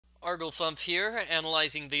Arglefumph here,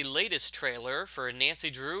 analyzing the latest trailer for Nancy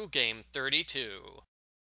Drew Game 32.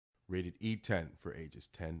 Rated E10 for ages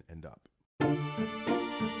 10 and up.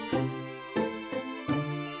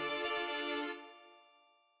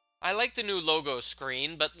 I like the new logo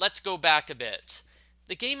screen, but let's go back a bit.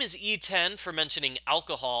 The game is E10 for mentioning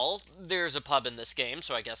alcohol. There's a pub in this game,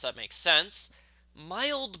 so I guess that makes sense.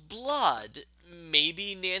 Mild blood.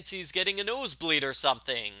 Maybe Nancy's getting a nosebleed or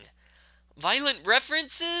something. Violent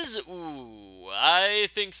references? Ooh, I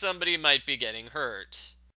think somebody might be getting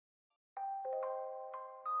hurt.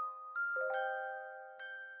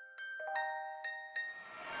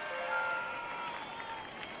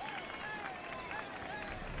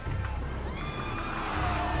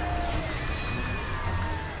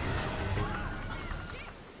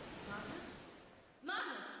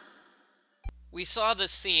 We saw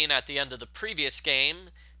this scene at the end of the previous game.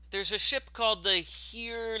 There's a ship called the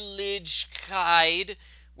Arglefumph,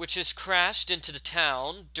 which has crashed into the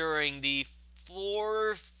town during the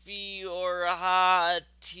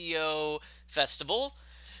Forfioratio festival.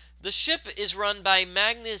 The ship is run by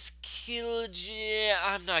Magnus Kilge.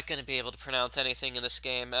 I'm not going to be able to pronounce anything in this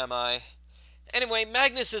game, am I? Anyway,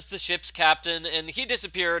 Magnus is the ship's captain, and he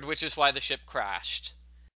disappeared, which is why the ship crashed.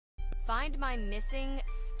 Find my missing,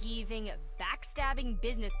 skeeving, backstabbing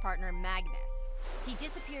business partner, Magnus. He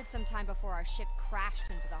disappeared sometime before our ship crashed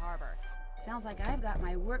into the harbor. Sounds like I've got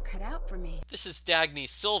my work cut out for me. This is Dagny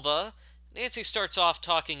Silva. Nancy starts off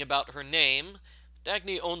talking about her name.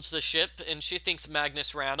 Dagny owns the ship, and she thinks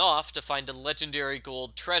Magnus ran off to find a legendary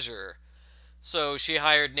gold treasure. So she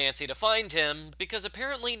hired Nancy to find him, because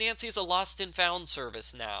apparently Nancy's a lost and found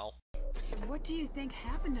service now. What do you think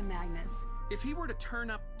happened to Magnus? If he were to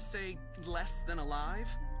turn up, say, less than alive,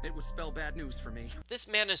 it would spell bad news for me. This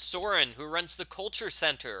man is Soren, who runs the Culture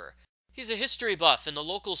Center. He's a history buff, and the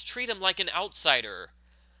locals treat him like an outsider.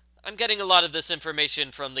 I'm getting a lot of this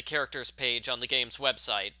information from the characters page on the game's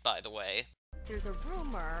website, by the way. There's a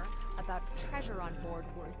rumor about treasure on board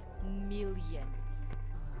worth millions.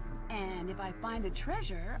 And if I find the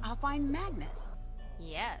treasure, I'll find Magnus.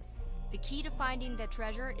 Yes. The key to finding the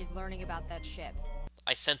treasure is learning about that ship.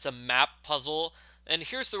 I sense a map puzzle, and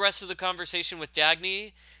here's the rest of the conversation with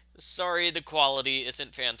Dagny. Sorry, the quality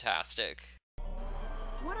isn't fantastic.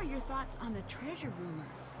 What are your thoughts on the treasure rumor?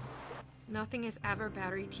 Nothing is ever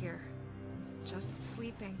buried here. Just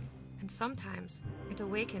sleeping. And sometimes it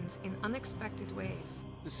awakens in unexpected ways.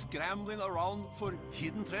 Scrambling around for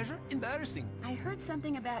hidden treasure? Embarrassing. I heard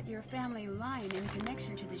something about your family line in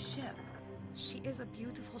connection to the ship. She is a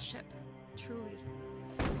beautiful ship, truly.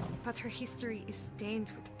 But her history is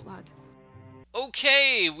stained with blood.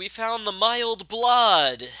 Okay, we found the mild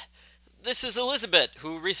blood. This is Elizabeth,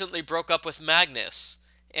 who recently broke up with Magnus.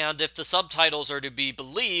 And if the subtitles are to be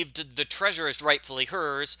believed, the treasure is rightfully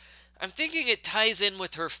hers. I'm thinking it ties in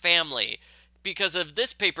with her family. Because of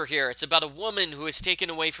this paper here, it's about a woman who is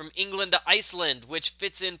taken away from England to Iceland, which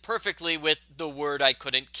fits in perfectly with The Word I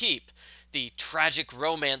Couldn't Keep, the tragic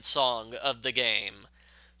romance song of the game.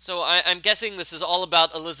 So I'm guessing this is all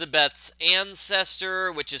about Elizabeth's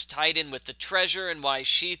ancestor, which is tied in with the treasure and why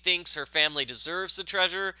she thinks her family deserves the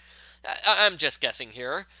treasure. I'm just guessing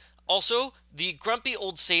here. Also, the grumpy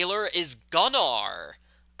old sailor is Gunnar.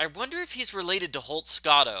 I wonder if he's related to Holt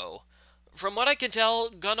Scotto. From what I can tell,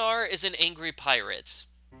 Gunnar is an angry pirate.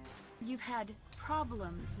 You've had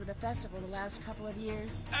problems with the festival the last couple of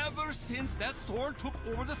years. Ever since that Thorn took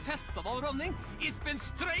over the festival running, it's been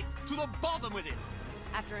straight to the bottom with it.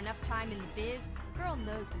 After enough time in the biz, girl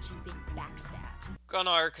knows when she's being backstabbed.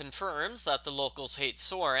 Gunnar confirms that the locals hate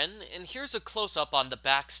Soren, and here's a close-up on the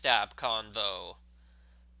backstab convo.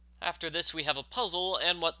 After this, we have a puzzle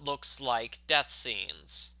and what looks like death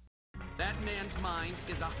scenes. That man's mind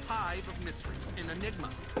is a hive of mysteries, an enigma.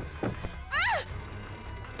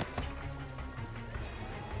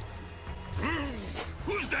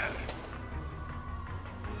 Who's there?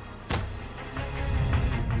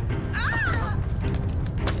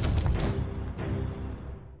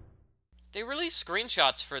 They released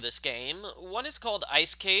screenshots for this game. One is called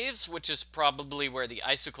Ice Caves, which is probably where the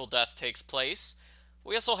icicle death takes place.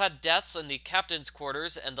 We also had deaths in the captain's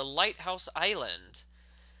quarters and the lighthouse island.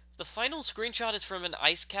 The final screenshot is from an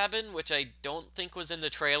ice cabin, which I don't think was in the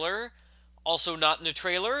trailer. Also not in the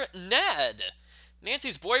trailer, Ned!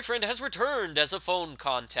 Nancy's boyfriend has returned as a phone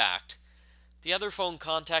contact. The other phone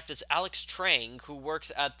contact is Alex Trang, who works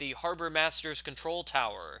at the Harbor Master's control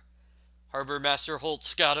tower. Harbor Master Holt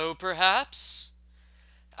Scotto, perhaps?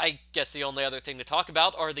 I guess the only other thing to talk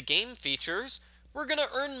about are the game features. We're gonna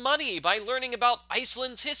earn money by learning about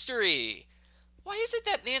Iceland's history. Why is it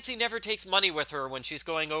that Nancy never takes money with her when she's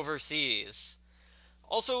going overseas?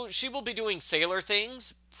 Also, she will be doing sailor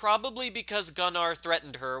things, probably because Gunnar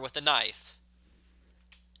threatened her with a knife.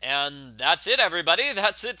 And that's it, everybody.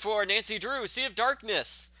 That's it for Nancy Drew, Sea of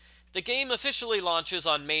Darkness. The game officially launches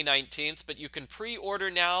on May 19th, but you can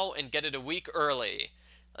pre-order now and get it a week early.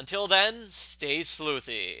 Until then, stay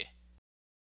sleuthy.